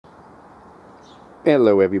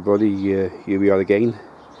Hello everybody, here we are again.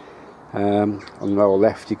 On our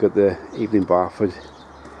left you've got the Aveling Barford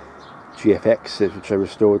GFX, which I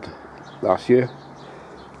restored last year,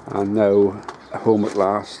 and now home at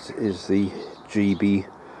last is the GB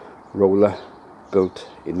roller built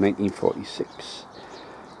in 1946.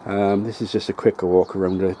 This is just a quick walk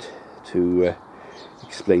around it to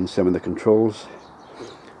explain some of the controls.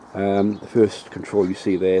 The first control you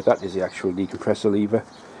see there, that is the actual decompressor lever.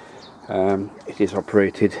 It is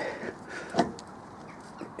operated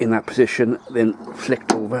in that position, then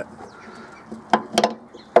flicked over.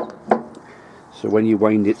 So when you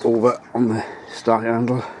wind it over on the start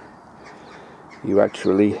handle, you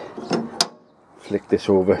actually flick this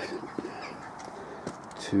over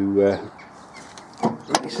to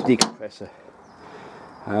release the decompressor.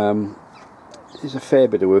 There's a fair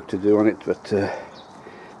bit of work to do on it, but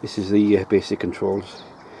this is the basic controls.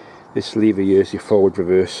 This lever here is your forward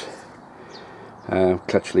reverse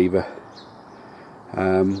clutch lever.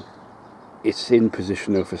 It's in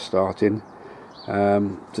position now for starting.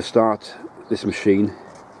 To start this machine,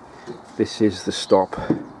 this is the stop,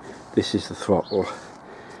 this is the throttle.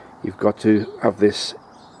 You've got to have this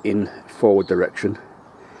in forward direction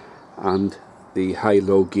and the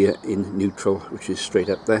high-low gear in neutral, which is straight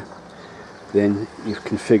up there. Then you've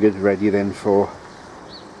configured ready then for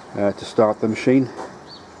to start the machine.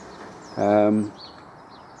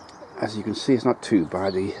 As you can see, it's not too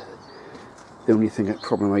bad. The only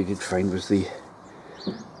problem I did find was the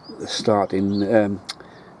start in the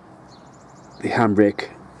handbrake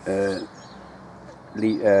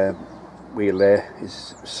wheel there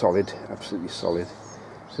is solid, absolutely solid,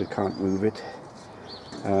 so you can't move it.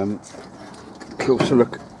 Closer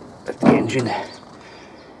look at the engine.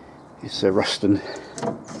 It's a Ruston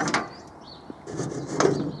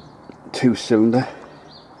 2-cylinder.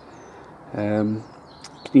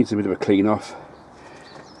 Needs a bit of a clean off.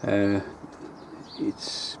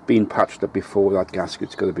 It's been patched up before. That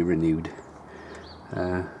gasket's got to be renewed.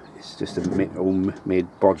 It's just a homemade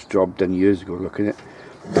bodge job done years ago. Look at it.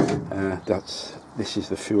 This is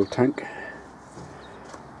the fuel tank.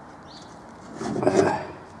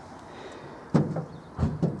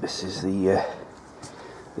 This is the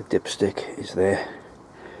dipstick is there,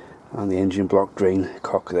 and the engine block drain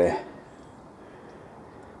cock there.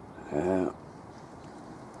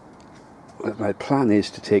 My plan is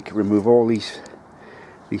to remove all these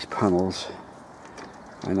panels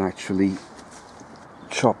and actually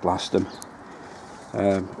chop blast them.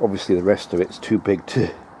 Obviously the rest of it's too big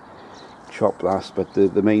to chop blast, but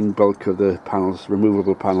the main bulk of the panels,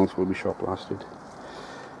 removable panels, will be chop blasted.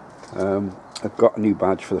 I've got a new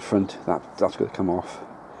badge for the front, that's going to come off,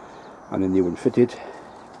 and a new one fitted.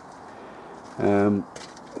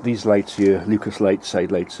 These lights here, Lucas lights,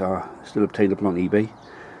 side lights, are still obtainable on eBay,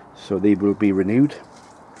 so they will be renewed.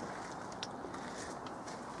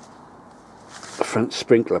 Front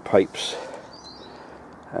sprinkler pipes,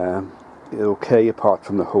 they're okay apart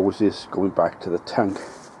from the hoses going back to the tank.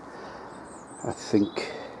 I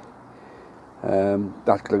think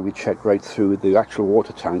that's going to be checked right through. The actual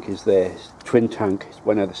water tank is there, it's twin tank, it's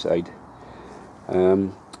one other side.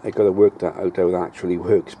 I've got to work that out how that actually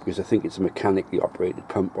works, because I think it's a mechanically operated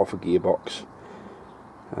pump off a gearbox,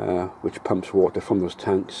 which pumps water from those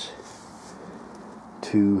tanks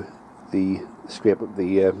to the sprinkler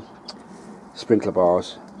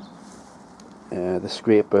bars. The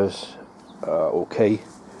scrapers are okay,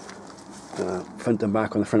 front and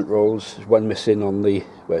back on the front rolls. There's one missing on the,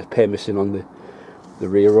 a pair missing on the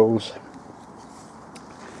rear rolls.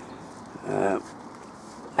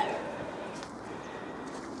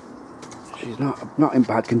 She's not in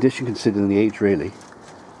bad condition considering the age, really.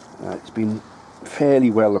 It's been fairly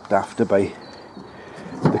well looked after by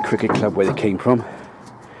the cricket club where they came from.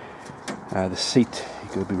 The seat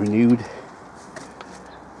is going to be renewed.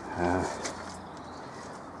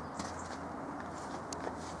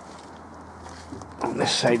 On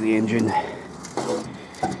this side of the engine,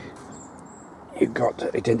 you've got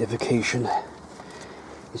identification.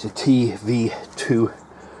 It's a TV2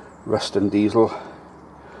 Ruston diesel.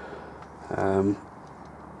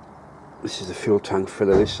 This is the fuel tank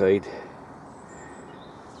filler this side.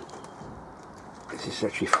 This is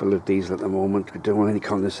actually full of diesel at the moment. We don't want any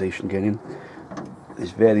condensation getting in.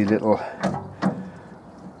 There's very little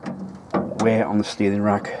wear on the steering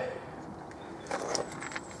rack.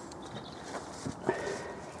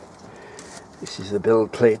 This is the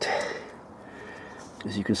build plate.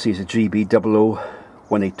 As you can see, it's a GB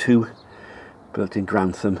 00182 built in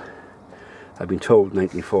Grantham. I've been told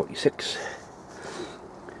 1946.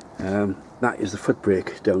 That is the foot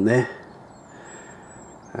brake down there.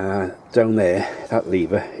 Down there, that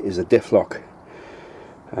lever is a diff lock.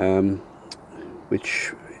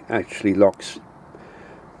 which actually locks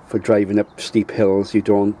for driving up steep hills. You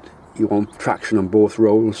want traction on both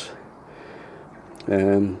rolls.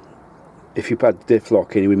 If you put diff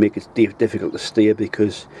lock in, it would make it difficult to steer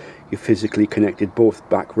because you physically connected both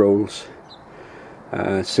back rolls.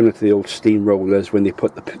 Similar to the old steam rollers, when they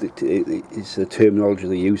put the terminology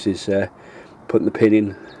they use is putting the pin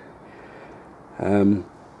in.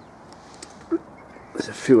 There's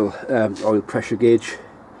a fuel oil pressure gauge.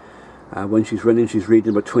 When she's running, she's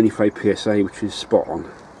reading about 25 psi, which is spot on.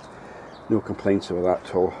 No complaints over that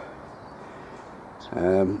at all.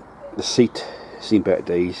 The seat has seen better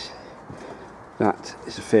days. That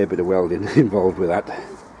is a fair bit of welding involved with that.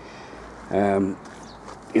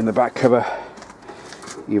 In the back cover,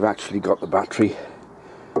 you've actually got the battery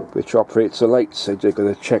which operates the lights. So you've got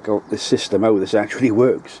to check out this system, how this actually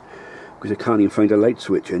works, because I can't even find a light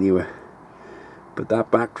switch anywhere. But that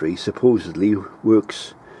battery supposedly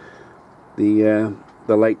works the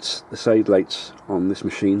lights, the side lights on this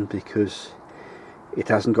machine, because it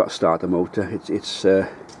hasn't got a starter motor. It's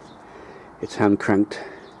hand cranked.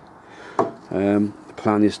 The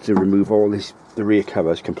plan is to remove all the rear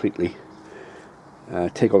covers completely,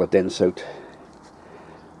 take all the dents out,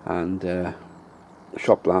 and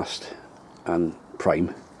shot blast and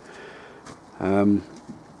prime.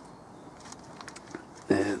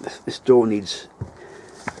 This door needs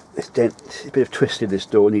this dent. It's a bit of twisted. This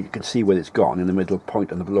door, you can see where it's gone in the middle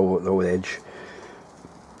point on the lower edge.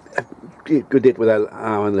 A good hit with an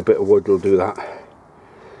arm and a bit of wood will do that.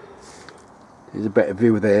 There's a better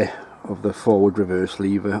view there of the forward reverse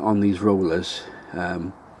lever on these rollers.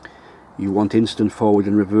 You want instant forward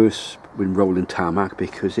and reverse when rolling tarmac,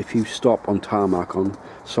 because if you stop on tarmac, on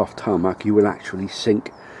soft tarmac, you will actually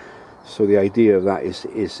sink. So the idea of that is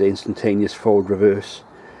instantaneous forward reverse,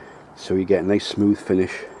 so you get a nice smooth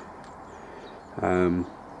finish.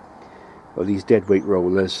 Well, these deadweight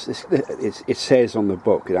rollers, it says on the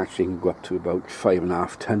book it actually can go up to about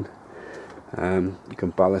 5.5 ton. You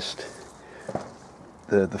can ballast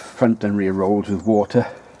the front and rear rolls with water,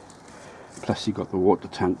 plus you've got the water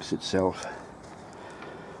tanks itself.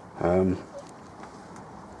 So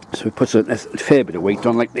it puts a fair bit of weight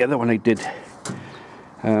on, like the other one I did.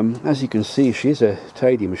 As you can see, she is a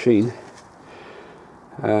tidy machine.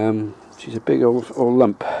 She's a big old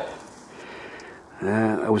lump.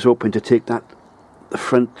 I was hoping to take the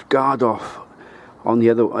front guard off on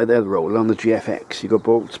the other roller, on the GFX. You got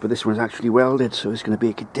bolts, but this one's actually welded, so it's going to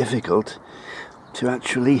make it difficult to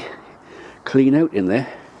actually clean out in there.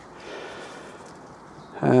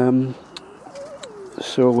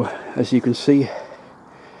 So as you can see,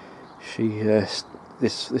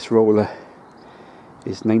 this roller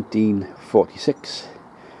is 1946.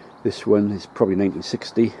 This one is probably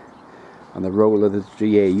 1960, and the roller, the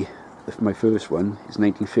GA, my first one, is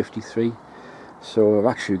 1953. So I've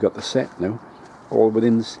actually got the set now, all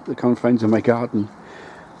within the confines of my garden.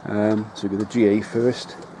 So we've got the GA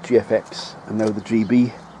first, GFX, and now the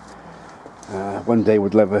GB. One day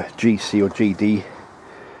would love a GC or GD,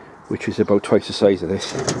 which is about twice the size of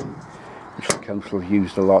this, which the council have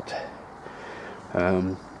used a lot.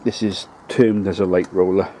 This is termed as a light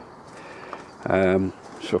roller,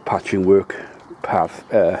 so patching work, path,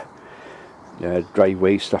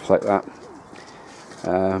 driveway, stuff like that.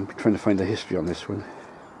 I'm trying to find the history on this one,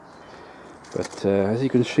 but as you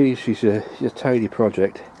can see, she's a tidy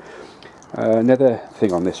project. Another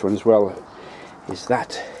thing on this one as well is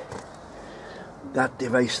that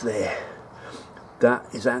device there. That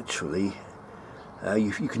is actually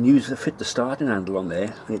you can fit the starting handle on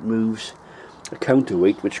there, and it moves a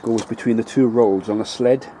counterweight which goes between the two rolls on a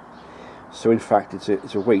sled. So in fact it's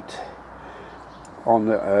a weight on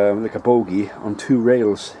like a bogie on two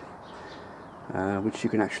rails, which you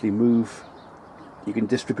can actually move. You can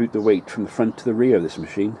distribute the weight from the front to the rear of this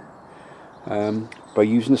machine by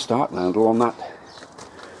using the starting handle on that.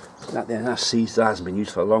 That hasn't been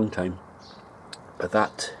used for a long time, but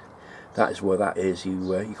that is what that is.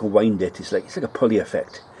 You can wind it. It's like a pulley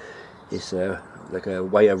effect. It's like a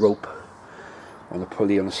wire rope on a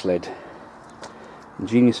pulley on a sled.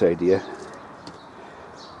 Ingenious idea.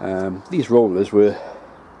 These rollers were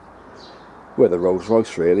the Rolls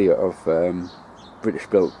Royce really of British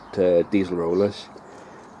built diesel rollers,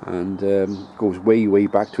 and goes way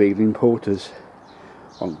back to Aveling Porters,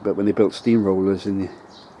 but when they built steam rollers in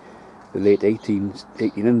the late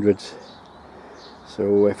 1800s.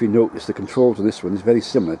 So if you notice, the controls on this one is very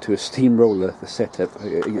similar to a steam roller. The setup, I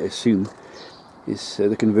assume, is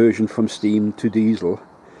the conversion from steam to diesel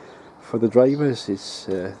for the drivers. It's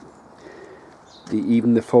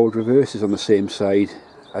even the forward reverse is on the same side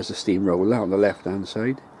as the steam roller, on the left hand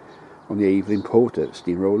side. on the Aveling Porter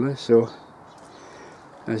steamroller. So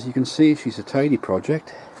as you can see, she's a tidy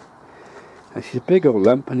project, and she's a big old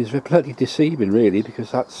lump, and it's bloody deceiving really,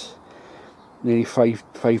 because that's nearly 5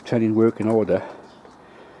 ton in working order.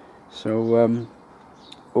 So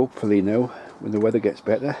hopefully now when the weather gets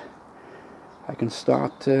better I can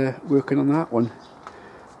start working on that one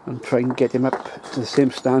and try and get him up to the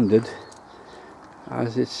same standard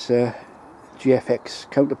as its GFX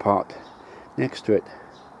counterpart next to it.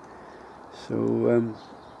 So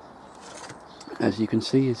as you can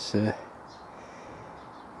see, it's an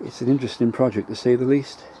interesting project to say the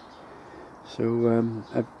least. So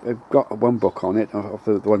I've got one book on it, of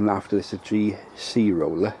the one after this, a GC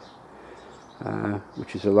roller,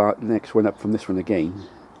 which is the next one up from this one again,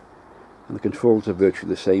 and the controls are virtually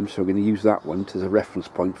the same, so I'm going to use that one as a reference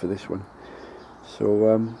point for this one. So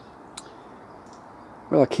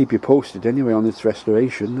well, I'll keep you posted anyway on this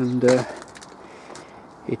restoration, and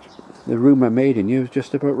the room I made in here was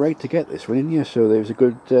just about right to get this one in here, so there was a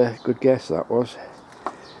good guess that was.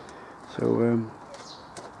 So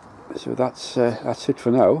so that's it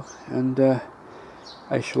for now, and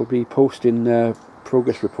I shall be posting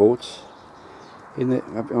progress reports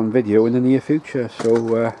on video in the near future.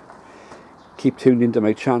 So keep tuned into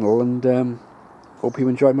my channel, and hope you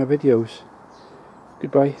enjoy my videos.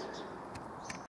 Goodbye.